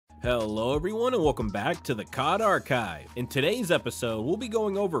Hello everyone and welcome back to the KiSMET. In today's episode, we'll be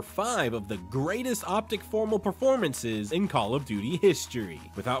going over 5 of the greatest OpTic Formal Performances in Call of Duty history.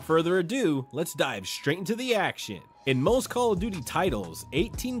 Without further ado, let's dive straight into the action. In most Call of Duty titles,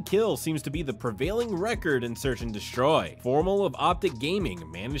 18 kills seems to be the prevailing record in Search and Destroy. Formal of OpTic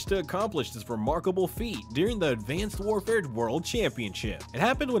Gaming managed to accomplish this remarkable feat during the Advanced Warfare World Championship. It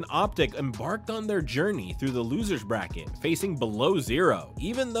happened when OpTic embarked on their journey through the losers bracket, facing below 0.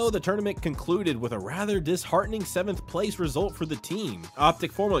 Even though the tournament concluded with a rather disheartening 7th place result for the team,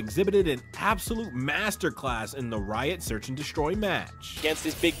 OpTic Formal exhibited an absolute masterclass in the Riot Search and Destroy match. Against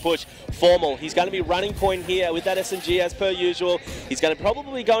this big push, Formal, he's going to be running point here with that SMG as per usual. He's going to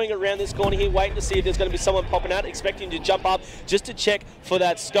probably going around this corner here, waiting to see if there's going to be someone popping out, expecting to jump up just to check for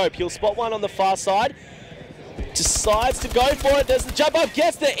that scope. He'll spot one on the far side. Decides to go for it. There's the jump up,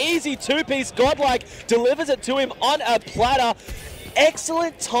 gets the easy two-piece godlike, delivers it to him on a platter.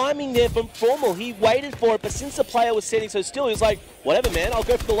 Excellent timing there from Formal. He waited for it, but since the player was sitting so still, he was like, whatever, man, I'll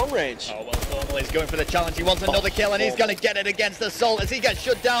go for the long range. Oh, well, Formal is going for the challenge. He wants another kill, and he's going to get it against Assault as he gets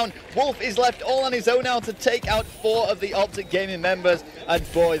shut down. Wolf is left all on his own now to take out 4 of the OpTic Gaming members,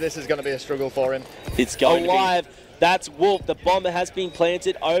 and boy, this is going to be a struggle for him. It's going alive. That's Wolf. The bomber has been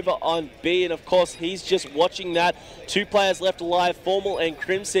planted over on B, and of course, he's just watching that. 2 players left alive, Formal and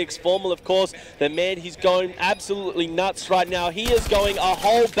Crim6. Formal, of course, the man, he's going absolutely nuts right now. He is going a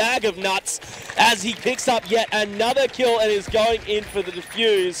whole bag of nuts as he picks up yet another kill and is going in for the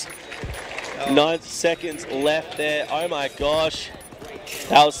defuse. 9 seconds left there. Oh my gosh.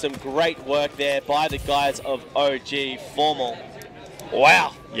 That was some great work there by the guys of OG Formal.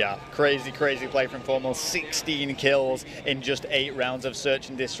 Wow. Yeah, crazy play from Formal. 16 kills in just 8 rounds of Search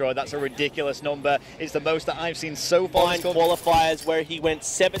and Destroy. That's a ridiculous number. It's the most that I've seen so far. Qualifiers where he went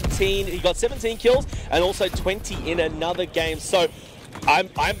 17. He got 17 kills and also 20 in another game. So I'm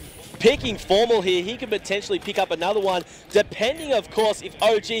picking Formal here. He could potentially pick up another one, depending, of course, if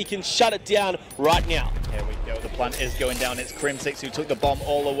OG can shut it down right now. Here we go. The plant is going down. It's Crim6 who took the bomb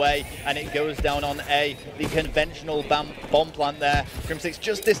all the way, and it goes down on A, the conventional bomb plant there. Crim6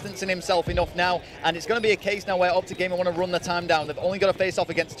 just distancing himself enough now, and it's going to be a case now where OpTic Gaming want to run the time down. They've only got to face off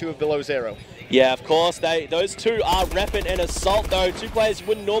against 2 of below 0. Yeah, of course. Those 2 are Reppin and Assault, though. 2 players you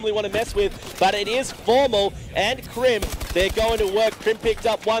wouldn't normally want to mess with, but it is Formal and Crim. They're going to work. Crim picked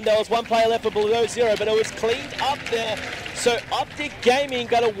up 1. There was 1 player left for below 0, but it was cleaned up there. So OpTic Gaming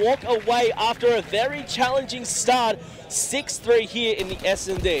got to walk away after a very challenging start. 6-3 here in the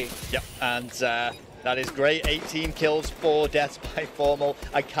S&D. Yep, and that is great. 18 kills, 4 deaths by Formal.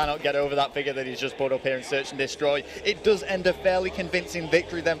 I cannot get over that figure that he's just put up here in Search and Destroy. It does end a fairly convincing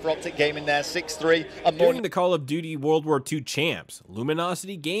victory then for OpTic Gaming there, 6-3. During the Call of Duty World War II champs,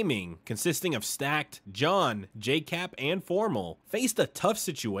 Luminosity Gaming, consisting of Stacked, John, JCap, and Formal, faced a tough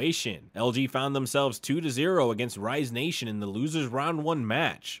situation. LG found themselves 2-0 against Rise Nation in the losers round 1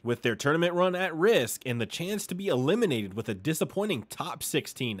 match, with their tournament run at risk and the chance to be eliminated with a disappointing top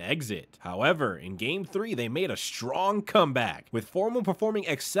 16 exit. However, in Game 3, they made a strong comeback, with Formal performing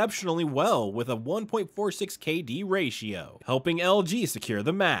exceptionally well with a 1.46 KD ratio, helping LG secure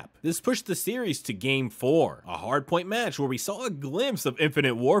the map. This pushed the series to Game 4, a hardpoint match where we saw a glimpse of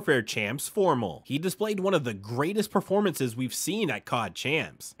Infinite Warfare champs Formal. He displayed one of the greatest performances we've seen at COD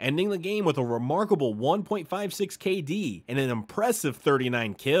champs, ending the game with a remarkable 1.56 KD and an impressive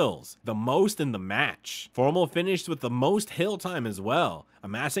 39 kills, the most in the match. Formal finished with the most hill time as well,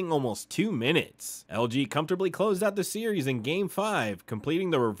 amassing almost 2 minutes. LG comfortably closed out the series in Game 5,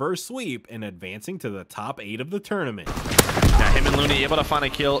 completing the reverse sweep and advancing to the top 8 of the tournament. Now him and Looney able to find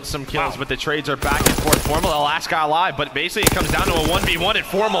some kills, but the trades are back and forth. Formal, the last guy alive, but basically it comes down to a 1v1 and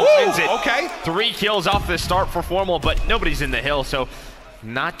Formal wins it. Okay. 3 kills off the start for Formal, but nobody's in the hill, so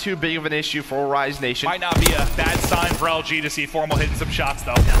not too big of an issue for Rise Nation. Might not be a bad sign for LG to see Formal hitting some shots,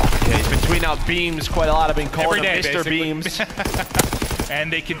 though. Okay, between out Beams, quite a lot have been called Every day, Mr. basically. Beams.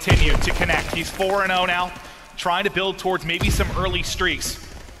 And they continue to connect. He's 4-0 now, trying to build towards maybe some early streaks.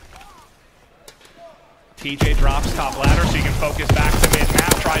 TJ drops top ladder so you can focus back to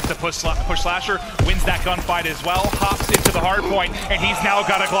mid-map, tries to push Slasher, wins that gunfight as well, hops into the hard point, and he's now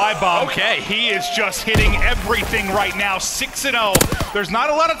got a glide bomb. Okay. He is just hitting everything right now, 6-0. There's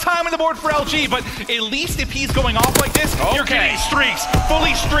not a lot of time on the board for LG, but at least if he's going off like this, you're getting streaks,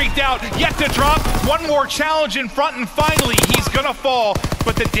 fully streaked out, yet to drop, 1 more challenge in front, and finally he's gonna fall.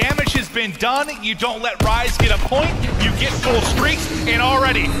 But the damage has been done. You don't let Rise get a point, you get full streaks, and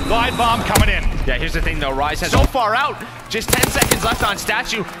already glide bomb coming in. Yeah, here's the thing though, Rise has so far out, just 10 seconds left on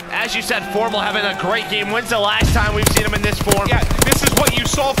Statue. As you said, Formal having a great game. When's the last time we've seen him in this form? Yeah, this is what you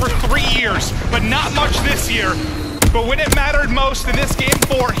saw for 3 years, but not much this year. But when it mattered most in this game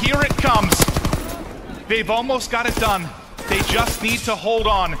 4, here it comes. They've almost got it done. They just need to hold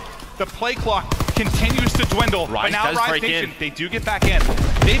on. The play clock continues to dwindle. Rise but now does Rise break Nation, in. they do get back in.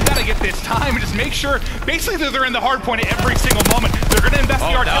 They've got to get this time and just make sure, basically they're in the hard point at every single moment. They're going to invest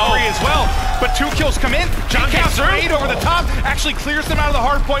the artillery as well. But 2 kills come in. John caps 8 over the top, actually clears them out of the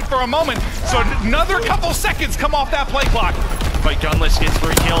hard point for a moment. So another couple seconds come off that play clock. But Gunless gets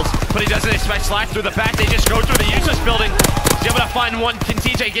 3 kills, but he doesn't expect Slack through the back. They just go through the useless building. He's able to find one. Can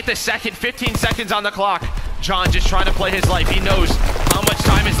TJ get the second? 15 seconds on the clock. John just trying to play his life. He knows how much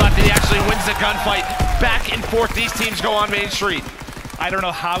time is left, and he actually wins the gunfight. Back and forth, these teams go on Main Street. I don't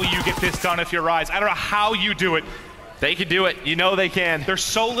know how you get this done if you're Rise. I don't know how you do it. They can do it. You know they can. There's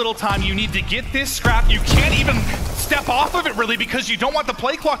so little time. You need to get this scrap. You can't even step off of it, really, because you don't want the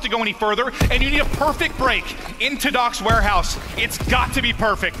play clock to go any further, and you need a perfect break into Doc's warehouse. It's got to be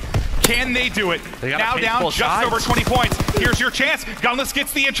perfect. Can they do it? Now down just over 20 points. Here's your chance. Gunless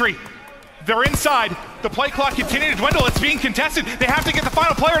gets the entry. They're inside. The play clock continues to dwindle. It's being contested. They have to get the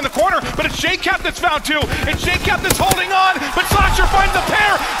final player in the corner, but it's JCap that's found 2. It's JCap that's holding on, but Slasher finds the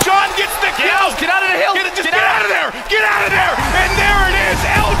pair. John gets the kill. Get out of the hill. Get out of there. Get out of there. And there it is.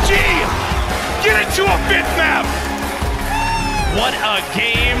 LG. Get it to a 5th map. What a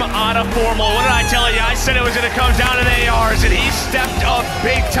game out of Formal. What did I tell you? I said it was going to come down to the ARs, and he stepped up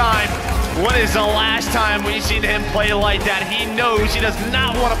big time. When is the last time we've seen him play like that? He knows he does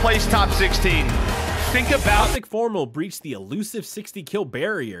not want to place top 16. Think about OpTic Formal breached the elusive 60-kill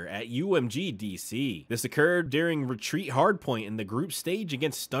barrier at UMG DC. This occurred during Retreat Hardpoint in the group stage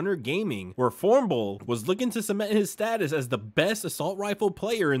against Stunner Gaming, where Formal was looking to cement his status as the best assault rifle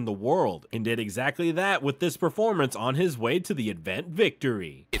player in the world, and did exactly that with this performance on his way to the event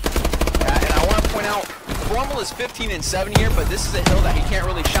victory. And I want to point out, Formal is 15-7 here, but this is a hill that he can't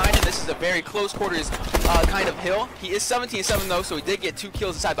really shine in. This is a very close quarters kind of hill. He is 17-7 though, so he did get 2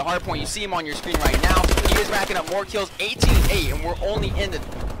 kills inside the hard point. You see him on your screen right now. He is racking up more kills, 18-8, and we're only in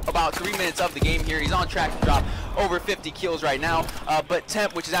about 3 minutes of the game here. He's on track to drop over 50 kills right now. But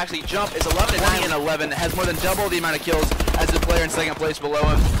Temp, which is actually Jump, is 11-9 and 11, has more than double the amount of kills as the player in second place below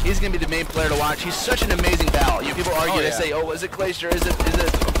him. He's going to be the main player to watch. He's such an amazing battle. You people argue, they say, oh, is it Glacier? Is it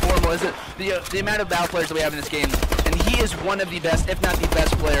Formal? Is it the amount of battle players that we have in this game? And he is one of the best, if not the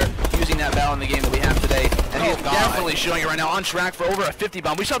best player using that battle in the game that we have today. And he's definitely showing it right now, on track for over a 50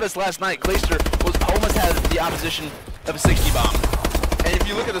 bomb. We saw this last night. Glacier almost had the opposition of a 60 bomb. And if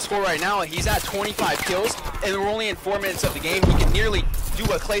you look at the score right now, he's at 25 kills, and we're only in 4 minutes of the game. He can nearly do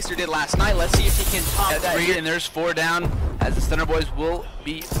what Clayster did last night. Let's see if he can top that. 3, and there's 4 down, as the Stunner boys will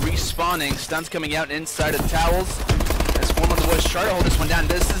be respawning. Stuns coming out inside of the towels, as Formal and the boys try to hold this one down.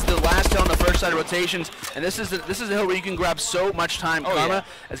 This is the last hill on the first side of rotations, and this is a hill where you can grab so much time. Karma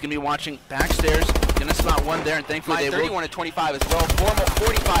is going to be watching backstairs, going to spot one there, and thankfully they 31 to 25 as well. Formal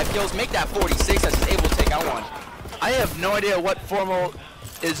 45 kills, make that 46 as he's able to take out one. I have no idea what Formal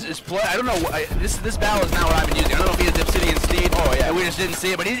is play. I don't know. This battle is not what I've been using. I don't know if he has Obsidian Steed. Oh yeah. And we just didn't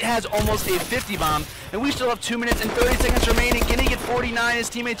see it, but he has almost a 50 bomb, and we still have 2 minutes and 30 seconds remaining. Can he get 49? His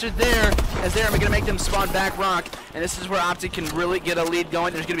teammates are there, as they're going to make them spawn back rock, and this is where OpTic can really get a lead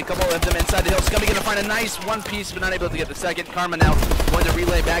going. There's going to be a couple of them inside the hill. Scummy going to find a nice one piece, but not able to get the second. Karma now going to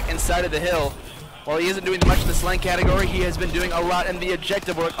relay back inside of the hill. While he isn't doing much in the slang category, he has been doing a lot in the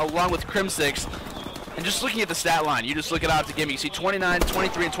objective work, along with Crim6. And just looking at the stat line, you just look at OpTic Gaming, you see 29,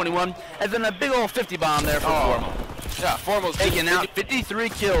 23, and 21, and then a big old 50 bomb there for Formal. Yeah, Formal's taking out 53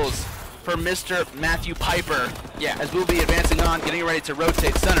 kills for Mr. Matthew Piper. Yeah, as we'll be advancing on, getting ready to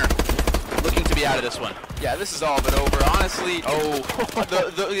rotate center. Looking to be out of this one. Yeah, this is all but over. Honestly,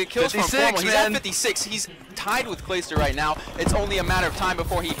 the kills from Formal, he's at 56. He's tied with Clayster right now. It's only a matter of time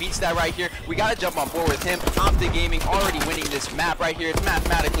before he beats that right here. We got to jump on board with him. OpTic Gaming already winning this map right here. It's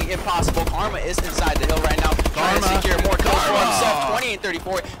mathematically impossible. Karma is inside the hill right now, trying to secure more kills for himself. 28 and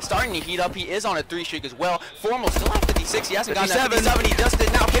 34, starting to heat up. He is on a 3 streak as well. Formal still at 56. He hasn't gotten that 57. He just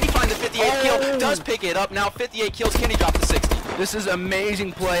did now. Can he find the 58 kill? Does pick it up now. 58 kills. Can he drop the 60? This is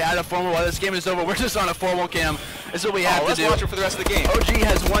amazing play out of Formal. While this game is over, we're just on a Formal cam. This is what we have to do. Let's watch it for the rest of the game. OG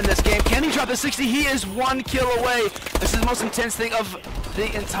has won this game. Can he drop the 60? He is 1 kill away. This is the most intense thing of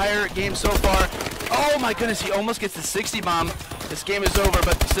the entire game so far. Oh my goodness, he almost gets the 60 bomb. This game is over,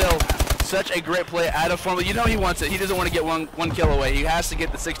 but still, such a great play out of Formal. You know he wants it. He doesn't want to get one kill away. He has to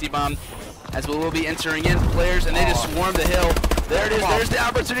get the 60 bomb, as we will be entering in players, and they just swarm the hill. There it is. There's the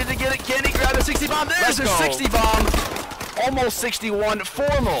opportunity to get it. Can he grab the 60 bomb? There's the 60 bomb. Almost 61.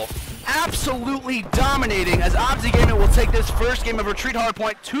 Formal absolutely dominating, as OpTic Gaming will take this first game of Retreat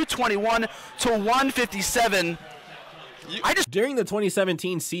Hardpoint 221 to 157. During the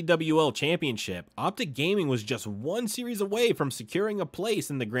 2017 CWL Championship, OpTic Gaming was just one series away from securing a place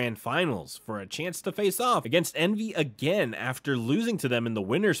in the Grand Finals for a chance to face off against Envy again after losing to them in the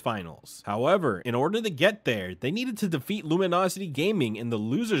Winners Finals. However, in order to get there, they needed to defeat Luminosity Gaming in the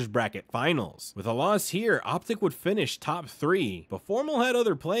Losers Bracket Finals. With a loss here, OpTic would finish top 3, but Formal had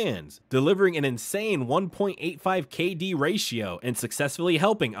other plans, delivering an insane 1.85 KD ratio and successfully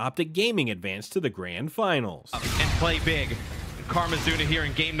helping OpTic Gaming advance to the Grand Finals. And play big. Karmazuna here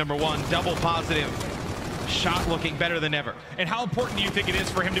in game number 1, double positive. Shot looking better than ever. And how important do you think it is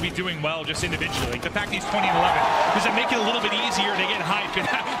for him to be doing well just individually? Like the fact he's 20 and 11, does it make it a little bit easier to get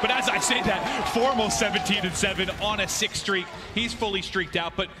hype? But as I say that, Formal 17 and 7 on a 6 streak. He's fully streaked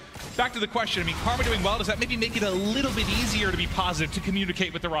out. But back to the question, I mean, Karma doing well, does that maybe make it a little bit easier to be positive, to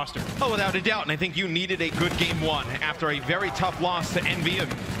communicate with the roster? Oh, without a doubt, and I think you needed a good game 1 after a very tough loss to Envy, a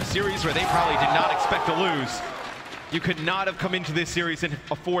series where they probably did not expect to lose. You could not have come into this series and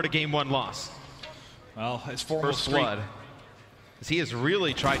afford a game 1 loss. Well, it's Formal First blood. As he has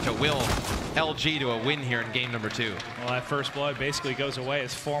really tried to will LG to a win here in game number 2. Well, that first blood basically goes away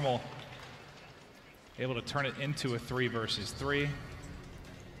as Formal able to turn it into a 3 versus 3.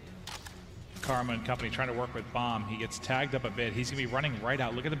 Karma and company trying to work with Bomb. He gets tagged up a bit. He's going to be running right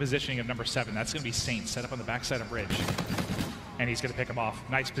out. Look at the positioning of number 7. That's going to be Saints set up on the backside of Bridge. And he's going to pick him off.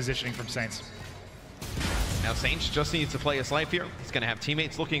 Nice positioning from Saints. Now Saints just needs to play his life here. He's going to have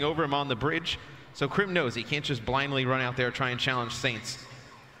teammates looking over him on the bridge. So Crim knows he can't just blindly run out there and try and challenge Saints.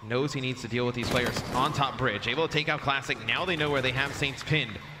 Knows he needs to deal with these players on top bridge. Able to take out Classic. Now they know where they have Saints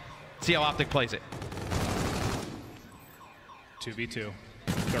pinned. See how OpTic plays it. 2v2.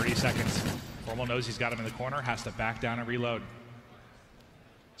 30 seconds. Formal knows he's got him in the corner. Has to back down and reload.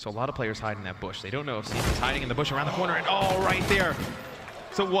 So a lot of players hide in that bush. They don't know if Saints is hiding in the bush around the corner. And oh, right there.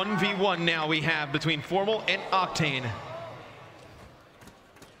 So 1v1 now we have between Formal and Octane.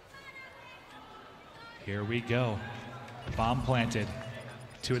 Here we go. Bomb planted.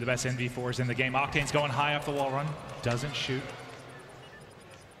 2 of the best NV4s in the game. Octane's going high off the wall run. Doesn't shoot.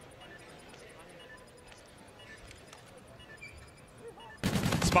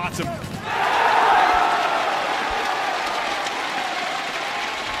 Spots him.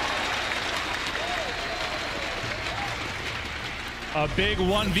 A big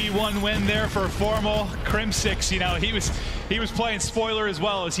 1v1 win there for Formal. Crim6, you know, he was playing spoiler as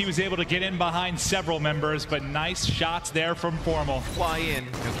well as he was able to get in behind several members, but nice shots there from Formal. Fly in,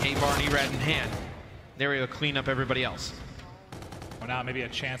 okay, Barney red in hand. There he'll clean up everybody else. Well, now maybe a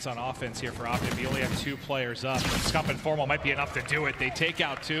chance on offense here for OpTic. We only have 2 players up. Scump and Formal might be enough to do it. They take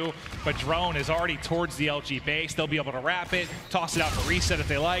out 2, but Drone is already towards the LG base. They'll be able to wrap it, toss it out for reset if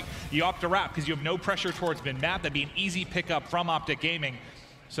they like. You opt to wrap because you have no pressure towards mid-map. That'd be an easy pickup from OpTic Gaming.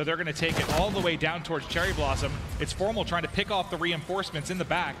 So they're going to take it all the way down towards Cherry Blossom. It's Formal trying to pick off the reinforcements in the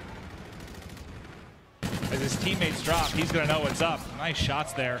back. As his teammates drop, he's going to know what's up. Nice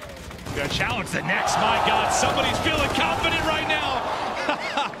shots there. Gonna challenge the next. My God, somebody's feeling confident right now.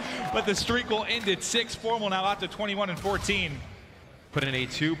 But the streak will end at 6. Formal now out to 21 and 14. Put in a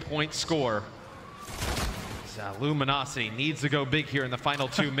 2-point score. Luminosity needs to go big here in the final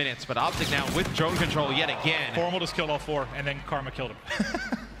 2 minutes, but OpTic now with drone control yet again. Formal just killed all 4, and then Karma killed him.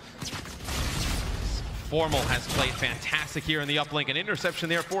 Formal has played fantastic here in the uplink. An interception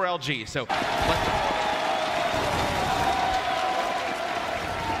there for LG. So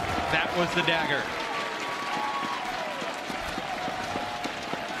that was the dagger.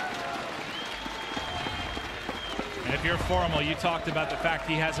 And if you're Formal, you talked about the fact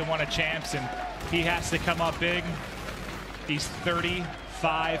he hasn't won a champs and he has to come up big. He's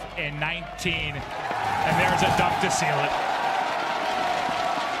 35 and 19, and there's a dunk to seal it.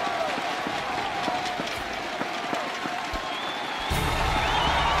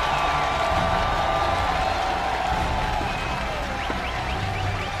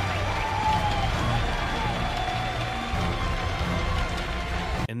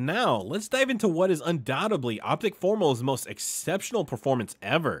 And now, let's dive into what is undoubtedly OpTic Formal's most exceptional performance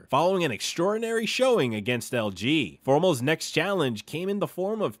ever, following an extraordinary showing against LG. Formal's next challenge came in the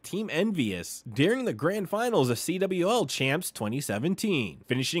form of Team EnVyUs during the Grand Finals of CWL Champs 2017,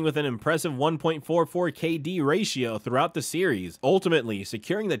 finishing with an impressive 1.44 KD ratio throughout the series, ultimately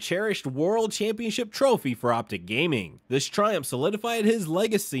securing the cherished World Championship trophy for OpTic Gaming. This triumph solidified his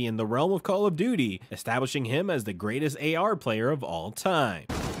legacy in the realm of Call of Duty, establishing him as the greatest AR player of all time.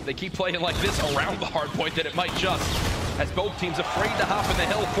 They keep playing like this around the hard point that it might just, as both teams afraid to hop in the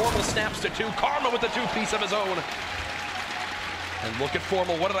hill. Formal snaps to 2, Karma with the 2-piece of his own. And look at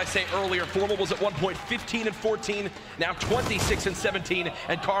Formal, what did I say earlier? Formal was at one point 15 and 14, now 26 and 17,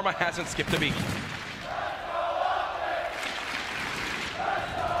 and Karma hasn't skipped a beat.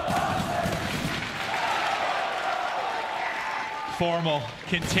 Formal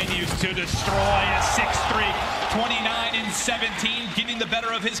continues to destroy a 6-3, 29-17, getting the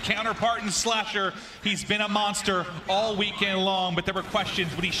better of his counterpart and Slasher. He's been a monster all weekend long, but there were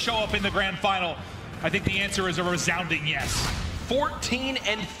questions, would he show up in the grand final? I think the answer is a resounding yes.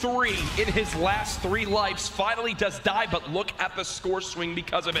 14-3 in his last 3 lives. Finally does die, but look at the score swing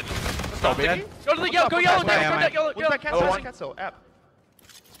because of it. Let's go, man. Go to the yellow, go yellow, yellow. Cancel, app.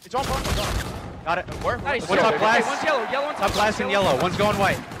 It's on. Got it. Where? Nice. One's up glass. One's yellow, one's Top glass and yellow. One's going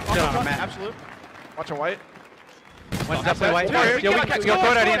white. Absolute. Watch a white. One's definitely white. Throw it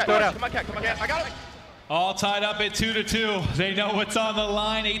out, Ian. Throw it out. Come on, Cat. I got it. All tied up at 2-2. They know what's on the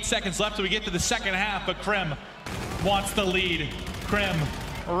line. 8 seconds left till we get to the second half, but Krim wants the lead. Krim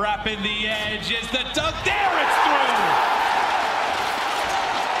wrapping the edge is the dunk. There, it's through!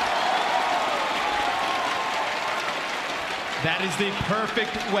 That is the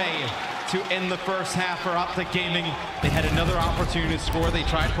perfect way to end the first half for OpTic Gaming. They had another opportunity to score. They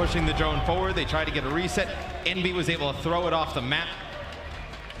tried pushing the drone forward. They tried to get a reset. EnVy was able to throw it off the map.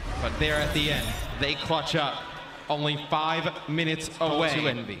 But there at the end, they clutch up. Only 5 minutes away to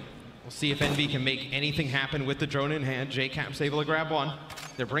EnVy. We'll see if EnVy can make anything happen with the drone in hand. JCap's able to grab one.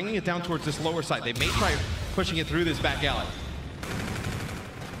 They're bringing it down towards this lower side. They may try pushing it through this back alley.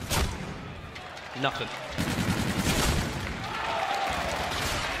 Nothing.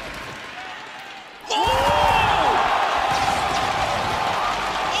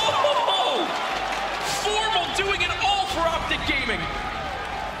 Formal doing it all for OpTic Gaming.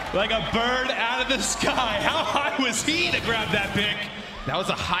 Like a bird out of the sky. How high was he to grab that pick? That was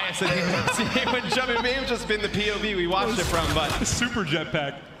the highest that he's seen when jumping. It may have just been the POV we watched it from, but super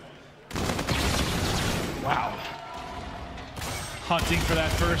jetpack. Wow. Hunting for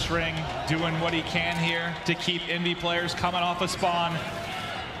that first ring, doing what he can here to keep EnVy players coming off a spawn.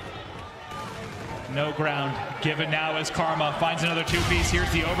 No ground given now as Karma finds another 2-piece.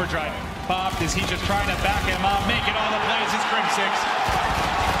 Here's the overdrive. Popped as he's just trying to back him up. Making all the plays is Crim6.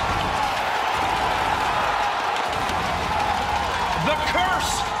 The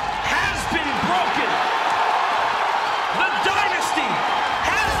curse has been broken. The dynasty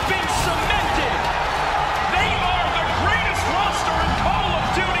has been cemented. They are the greatest roster in Call of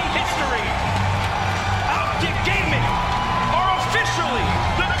Duty history. OpTic Gaming are officially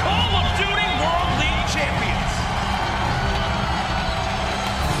the Call of Duty World League champions.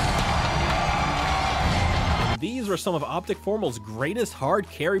 These were some of OpTic Formal's greatest hard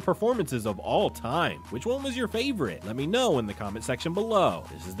carry performances of all time. Which one was your favorite? Let me know in the comment section below.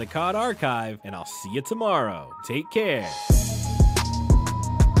 This is the COD Archive, and I'll see you tomorrow. Take care.